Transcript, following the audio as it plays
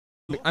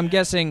I'm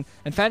guessing,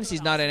 and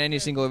Fantasy's not in any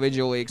single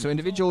individual league, so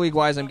individual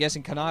league-wise, I'm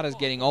guessing Canata's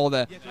getting all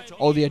the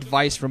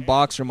advice from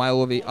Boxer,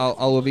 so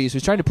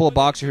he's trying to pull a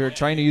Boxer here,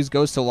 trying to use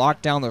Ghost to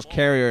lock down those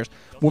carriers,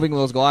 moving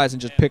those Goliaths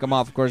and just pick them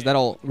off. Of course,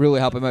 that'll really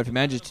help him out if he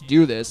manages to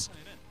do this.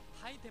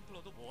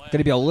 Going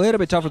to be a little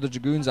bit tougher for the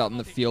Dragoons out in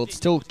the field.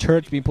 Still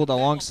turrets being pulled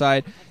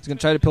alongside. He's going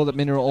to try to build up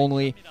mineral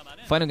only.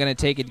 Finally going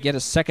to take it, get a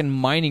second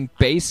mining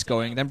base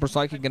going. Then most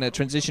likely going to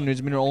transition to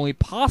his mineral only,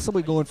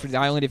 possibly going for the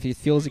island if he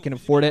feels he can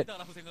afford it.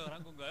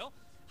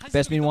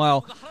 BeSt,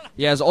 meanwhile,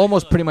 he has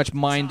almost pretty much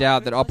mined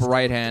out that upper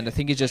right hand. I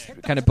think he's just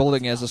kind of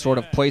building it as a sort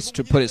of place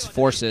to put his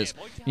forces.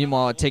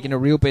 Meanwhile, taking a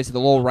real base to the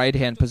lower right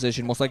hand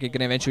position, most likely going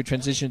to eventually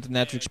transition to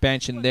natural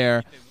expansion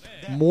there.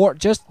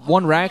 Just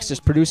one Rax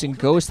just producing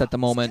Ghost at the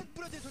moment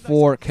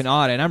for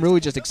Canata, and I'm really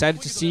just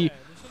excited to see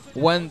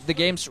when the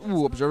game's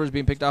observers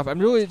being picked off. I'm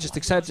really just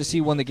excited to see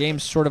when the game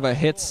sort of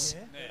hits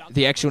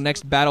the actual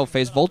next battle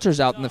phase. Vulture's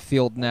out in the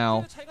field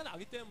now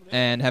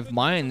and have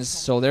mines,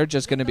 so they're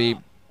just going to be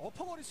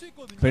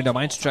putting down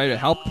mines to try to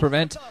help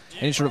prevent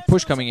any sort of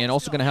push coming in.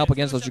 Also going to help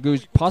against those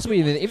Dragoons, possibly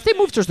even if they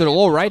move towards the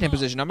low right hand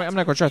position. I'm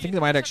not quite sure. I think they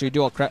might actually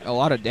do a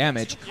lot of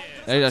damage.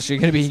 They're actually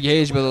going to be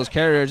engaged by those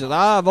carriers.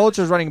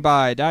 Vulture's running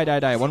by.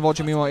 Die. One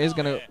Vulture meanwhile is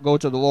going to go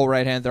to the low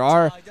right hand. There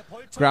are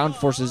ground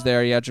forces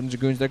there. Yeah,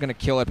 Dragoons, they're going to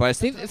kill it. But I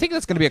think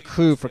that's going to be a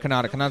clue for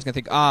Canata. Canata's going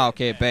to think,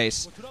 okay,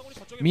 base.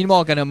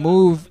 Meanwhile, going to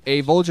move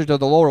a Vulture to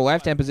the lower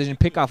left-hand position,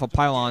 pick off a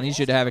pylon. There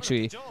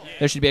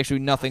should be actually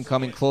nothing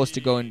coming close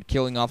to going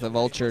killing off the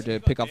Vulture to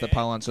pick off the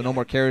pylon. So no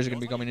more carriers are going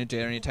to be coming into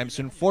it anytime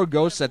soon. 4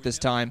 Ghosts at this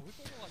time.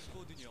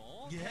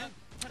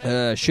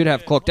 Should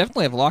have Cloak.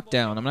 Definitely have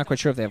Lockdown. I'm not quite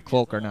sure if they have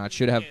Cloak or not.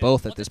 Should have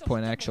both at this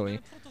point, actually.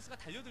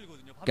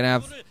 Gonna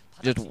have...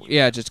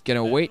 just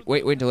gonna wait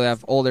until they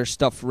have all their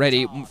stuff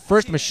ready.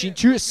 First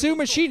two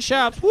machine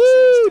shops.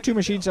 Woo! 2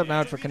 machine shops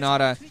now for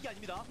Canata.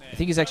 I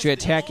think he's actually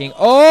attacking.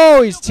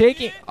 Oh, he's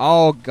taking.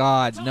 Oh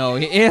God, no!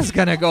 He is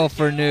gonna go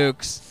for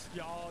nukes.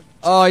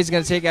 Oh, he's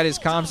gonna take out his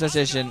comm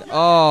station.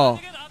 Oh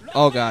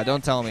God,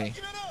 don't tell me.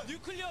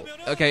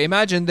 Okay,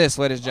 imagine this,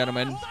 ladies and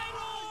gentlemen.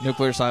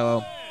 Nuclear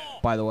silo.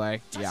 By the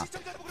way, yeah.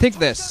 Think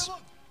this: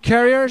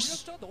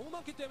 carriers,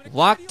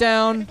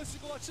 lockdown,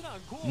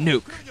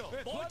 nuke.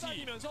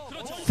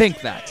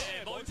 Think that.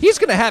 He's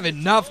going to have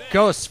enough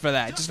Ghosts for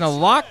that. Just going to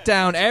lock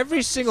down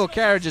every single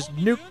carrier, just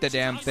nuke the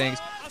damn things.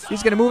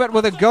 He's going to move it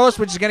with a Ghost,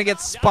 which is going to get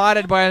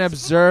spotted by an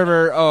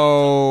Observer.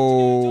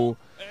 Oh.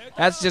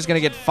 That's just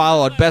going to get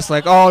followed. BeSt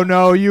like, oh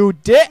no, you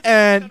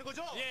didn't.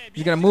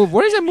 He's going to move.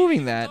 Where is he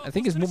moving that? I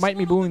think he might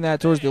be moving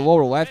that towards the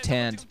lower left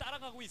hand.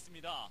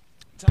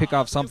 Pick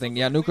off something.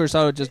 Yeah, nuclear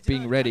silo just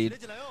being readied.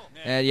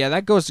 And yeah,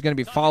 that Ghost is going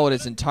to be followed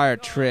its entire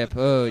trip.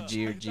 Oh,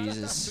 dear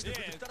Jesus.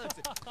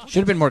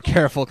 Should have been more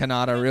careful,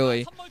 Canata,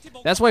 really.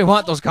 That's why you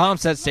want those comm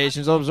set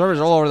stations. Those observers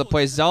all over the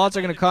place. Zealots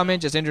are going to come in,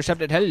 just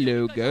intercept it.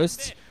 Hello,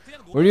 Ghosts.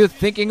 Were you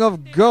thinking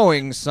of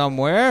going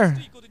somewhere?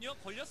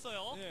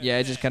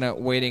 Yeah, just kind of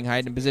waiting,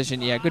 hiding in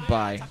position. Yeah,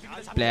 goodbye.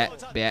 Blah,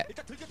 blah.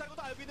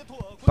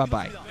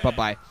 Bye-bye.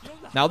 Bye-bye.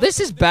 Now, this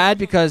is bad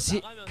because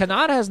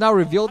Canata has now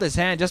revealed his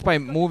hand just by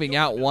moving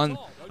out one.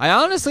 I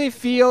honestly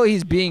feel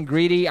he's being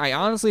greedy. I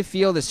honestly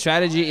feel the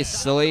strategy is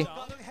silly.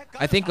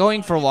 I think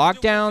going for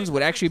lockdowns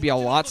would actually be a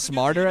lot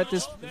smarter at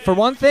this. For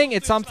one thing,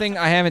 it's something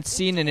I haven't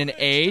seen in an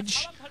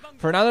age.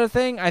 For another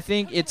thing, I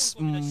think it's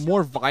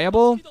more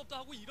viable.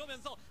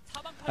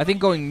 I think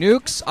going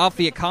nukes off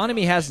the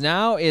economy he has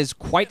now is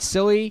quite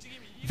silly.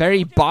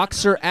 Very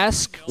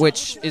Boxer-esque,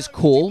 which is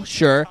cool,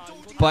 sure.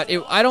 But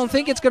I don't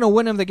think it's going to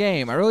win him the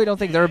game. I really don't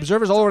think. There are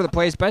observers all over the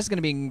place. BeSt is going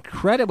to be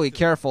incredibly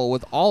careful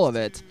with all of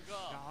it.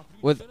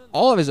 With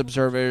all of his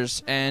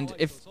observers. And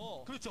if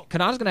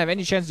Canata's going to have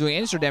any chance of doing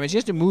any sort of damage, he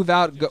has to move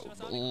out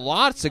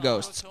lots of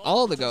Ghosts.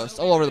 All of the Ghosts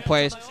all over the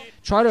place.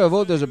 Try to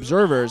avoid those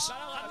observers.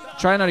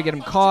 Try not to get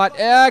him caught.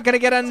 Gonna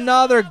get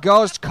another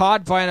Ghost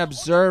caught by an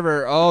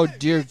Observer. Oh,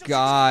 dear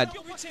God.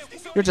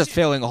 You're just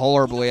failing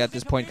horribly at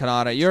this point,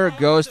 Canata. Your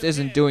Ghost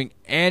isn't doing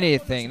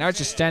anything. Now it's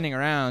just standing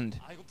around.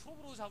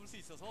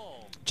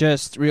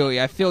 Just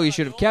really, I feel you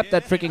should have kept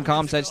that freaking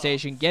comm set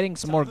station, getting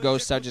some more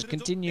Ghosts out. Just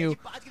continue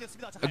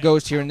a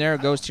Ghost here and there, a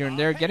Ghost here and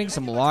there, getting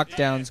some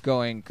lockdowns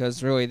going,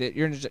 because really,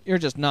 you're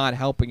just not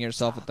helping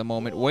yourself at the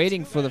moment.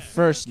 Waiting for the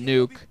first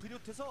nuke.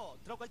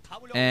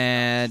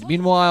 And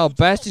meanwhile,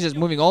 BeSt is just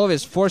moving all of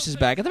his forces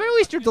back. At the very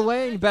least, you're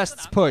delaying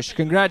BeSt's push.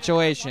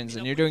 Congratulations,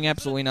 and you're doing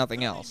absolutely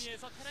nothing else.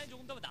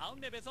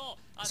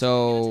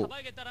 So,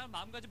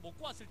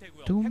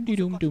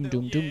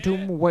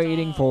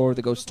 waiting for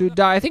the Ghost to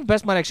die. I think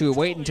BeSt might actually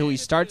wait until he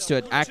starts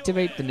to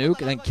activate the nuke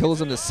and then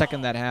kills him the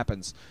second that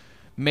happens.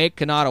 Make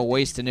Canata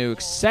waste a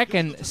nuke.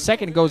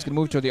 Second Ghost can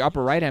move to the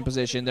upper right-hand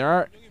position.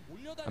 I'm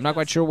not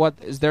quite sure what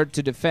is there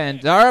to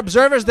defend. There are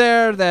observers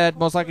there that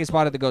most likely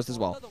spotted the Ghost as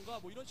well.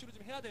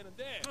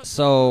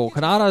 So,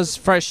 Canata's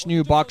fresh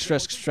new box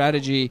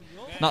strategy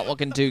not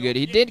looking too good.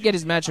 He did get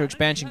his matchup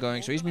expansion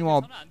going, so he's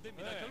meanwhile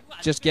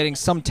just getting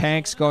some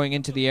tanks going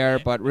into the air,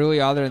 but really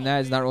other than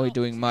that, he's not really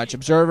doing much.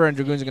 Observer and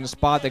Dragoons are going to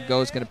spot the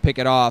Ghost, going to pick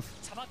it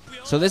off.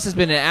 So this has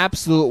been an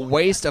absolute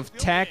waste of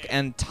tech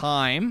and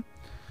time.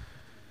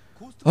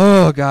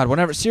 Oh god,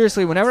 whenever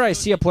I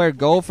see a player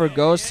go for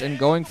ghosts and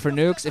going for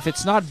nukes, if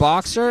it's not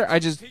Boxer, I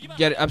just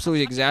get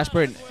absolutely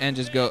exasperated and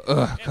just go,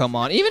 ugh, come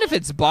on. Even if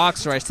it's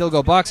Boxer, I still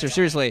go Boxer,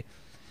 seriously.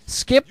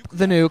 Skip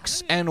the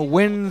nukes and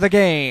win the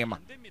game.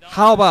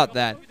 How about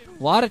that?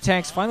 A lot of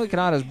tanks. Finally,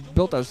 Canata has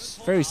built a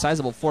very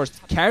sizable force.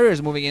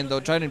 Carriers moving in, though,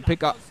 trying to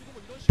pick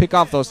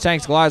off those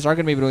tanks. Goliaths are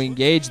going to be able to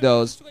engage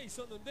those.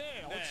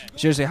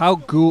 Seriously, how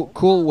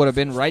cool would have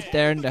been right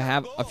there to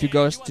have a few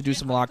ghosts to do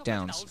some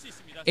lockdowns.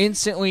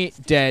 Instantly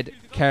dead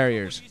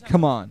carriers.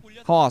 Come on.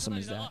 How awesome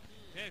is that?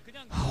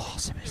 How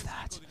awesome is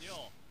that?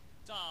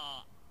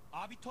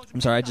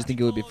 I'm sorry, I just think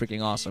it would be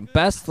freaking awesome.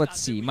 BeSt, let's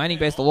see. Mining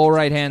base, the lower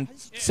right hand.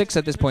 6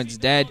 at this point is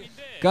dead.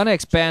 Gonna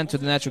expand to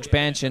the natural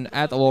expansion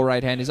at the lower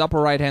right hand. His upper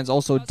right hand's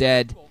also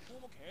dead.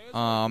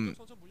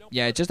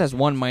 Yeah, it just has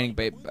one mining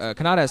base.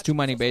 Canata has 2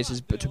 mining bases,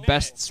 but to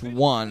BeSt's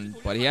 1.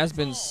 But he has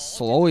been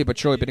slowly but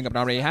surely building up an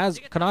army.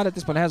 Canata at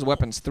this point has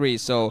weapons 3,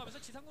 so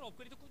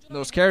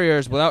those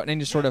carriers, without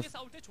any sort of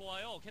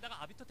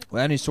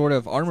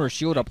armor or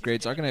shield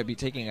upgrades, are going to be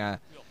taking a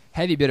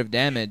heavy bit of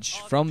damage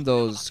from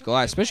those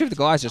Goliaths, especially if the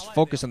Goliaths just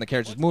focus on the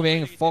carriers. Just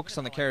moving, focus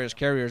on the carriers.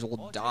 Carriers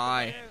will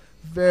die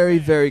very,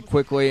 very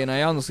quickly, and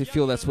I honestly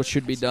feel that's what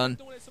should be done.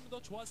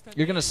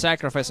 You're going to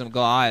sacrifice some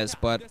Goliaths,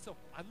 but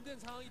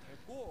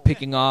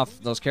picking off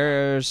those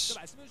carriers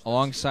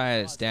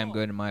alongside is damn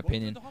good in my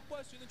opinion.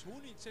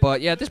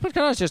 But yeah, at this point,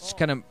 Canata's just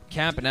kind of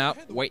camping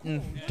out,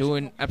 waiting,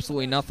 doing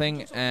absolutely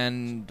nothing,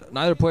 and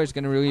neither player is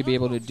going to really be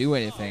able to do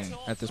anything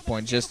at this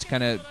point. Just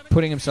kind of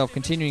putting himself,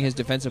 continuing his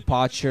defensive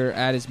posture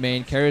at his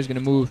main. Carrier is going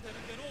to move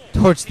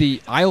towards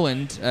the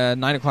island,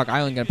 9 o'clock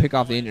island, going to pick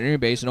off the engineering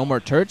base. No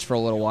more turrets for a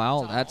little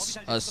while. That's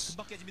a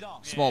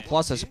small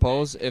plus, I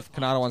suppose. If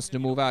Canata wants to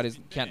move out, he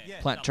can't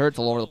plant turrets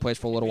all over the place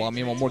for a little while.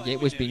 Meanwhile, more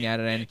gateways being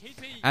added in.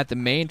 At the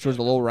main, towards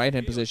the lower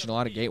right-hand position, a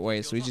lot of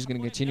gateways. So he's just going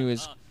to continue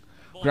his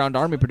ground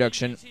army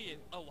production.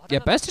 Yeah,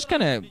 BeSt is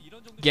kind of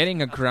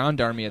getting a ground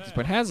army at this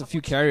point. Has a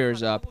few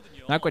carriers up.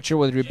 Not quite sure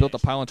whether he built a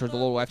pylon towards the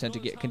lower left-hand to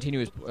continue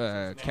his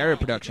carrier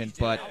production,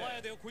 but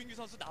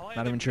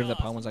not even sure if that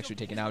pylon's actually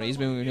taken out. He's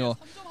been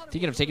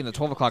thinking of taking the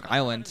 12 o'clock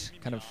island.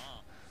 Kind of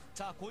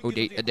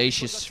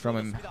audacious from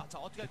him.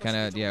 Kind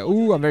of, yeah.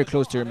 Ooh, I'm very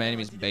close to my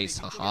enemy's base.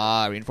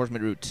 Haha,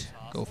 reinforcement route.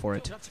 Go for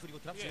it.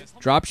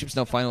 Dropship's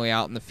now finally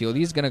out in the field.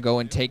 He's going to go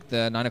and take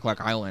the 9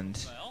 o'clock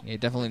island. He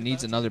definitely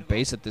needs another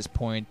base at this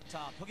point.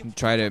 And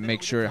try to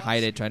make sure,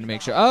 hide it, trying to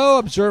make sure. Oh,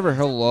 observer,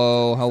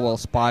 hello. How well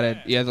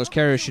spotted. Yeah, those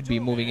carriers should be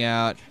moving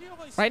out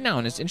right now,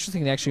 and it's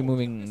interesting they're actually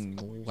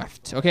moving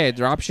left. Okay,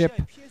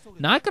 dropship.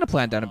 Not going to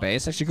plant down a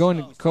base.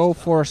 Actually go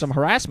for some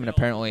harassment,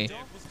 apparently.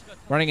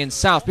 Running in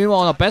south.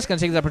 Meanwhile, now BeSt going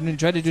to take the opportunity to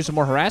try to do some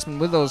more harassment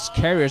with those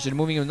carriers. They're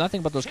moving with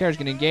nothing but those carriers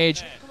going to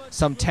engage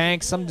some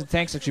tanks. Some of the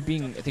tanks actually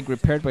being, I think,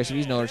 repaired by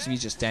Civi's. No,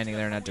 Civi's just standing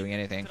there not doing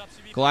anything.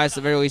 Goliaths,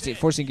 at the very least,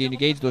 forcing to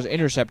engage those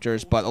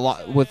interceptors,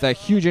 but with a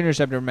huge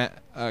interceptor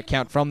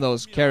count from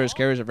those carriers.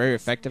 Carriers are very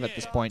effective at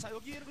this point.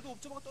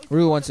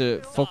 Really wants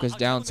to focus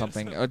down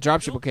something.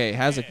 Dropship, okay,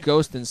 has a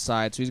ghost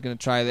inside, so he's going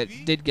to try. That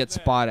did get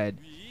spotted.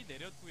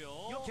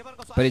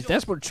 But he's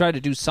desperate to try to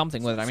do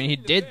something with it. I mean, he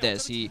did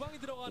this. He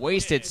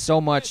wasted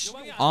so much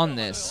on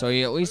this, so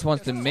he at least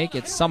wants to make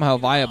it somehow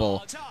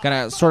viable.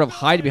 Gonna sort of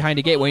hide behind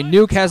a gateway.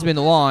 Nuke has been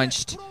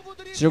launched, so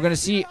you're gonna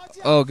see.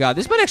 Oh god,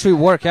 this might actually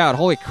work out.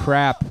 Holy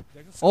crap!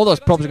 All those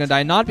probes are gonna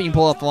die, not being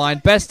pulled off the line.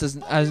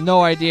 BeSt has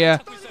no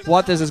idea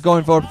what this is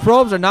going for.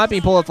 Probes are not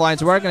being pulled off the line,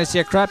 so we're gonna see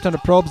a crap ton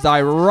of probes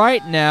die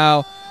right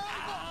now.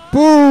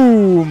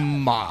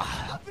 Boom!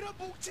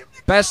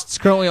 BeSt's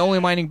currently only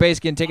mining base,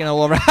 getting taken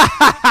all over.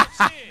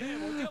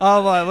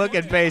 Oh my, look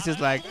at base.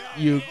 It's like,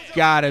 you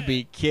gotta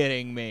be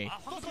kidding me.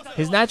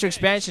 His natural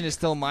expansion is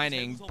still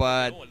mining,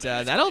 but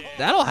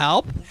that'll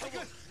help.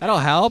 That'll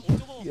help.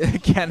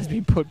 Cannon's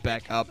being put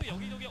back up.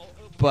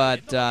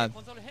 But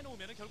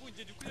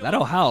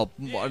that'll help.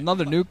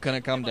 Another nuke gonna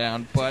come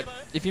down. But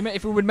if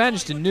we would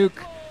manage to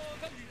nuke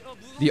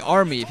the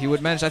army, if he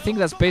would manage, I think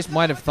that's BeSt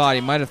might have thought.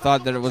 He might have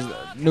thought that it was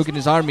nuking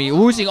his army,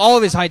 losing all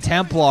of his High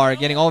Templar,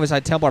 getting all of his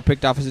High Templar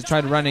picked off as he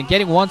tried to run in,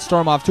 getting one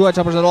storm off, 2 High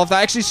Templars off,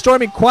 actually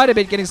storming quite a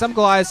bit, getting some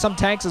Goliaths, some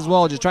tanks as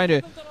well, just trying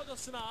to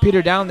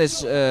peter down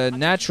this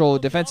natural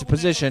defensive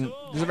position.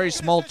 There's a very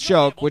small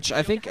choke, which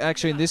I think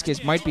actually in this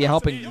case might be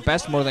helping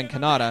BeSt more than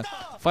Canata.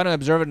 Final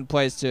observer in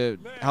place to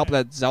help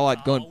that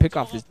Zealot go and pick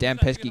off this damn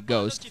pesky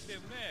ghost.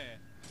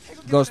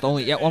 Ghost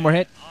only, yeah, one more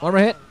hit.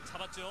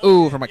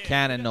 Ooh, from a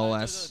cannon no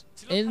less.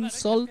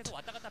 Insult.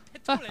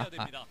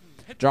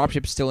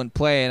 Dropship still in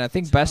play, and I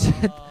think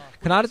BeSt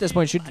Canata at this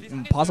point should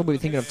possibly be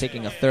thinking of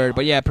taking a third.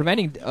 But yeah,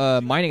 preventing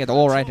mining at the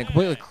lower right and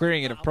completely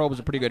clearing it of probes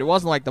is pretty good. It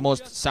wasn't like the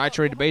most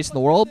saturated base in the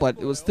world, but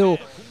it was still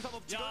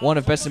one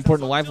of BeSt's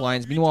important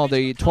lifelines. Meanwhile,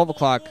 the 12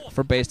 o'clock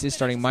for BeSt is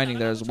starting mining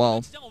there as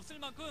well.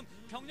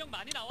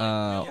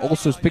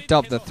 Also picked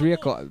up the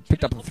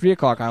 3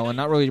 o'clock island.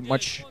 Not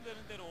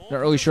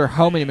really sure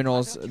how many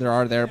minerals there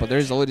are there, but there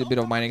is a little bit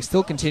of mining.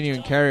 Still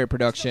continuing carrier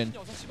production.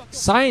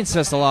 Science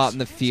has a lot in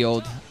the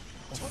field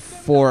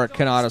for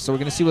Canata, so we're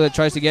going to see what it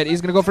tries to get.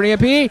 He's going to go for an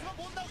EMP.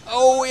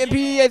 Oh,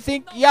 EMP, I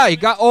think. Yeah, he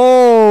got...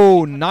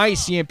 Oh,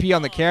 nice EMP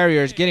on the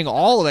carriers. Getting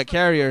all of the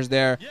carriers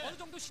there.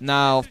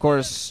 Now, of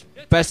course,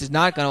 BeSt is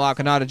not going to allow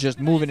Canata to just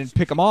move in and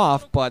pick him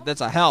off, but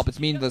that's a help. It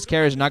means those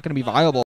carriers are not going to be viable.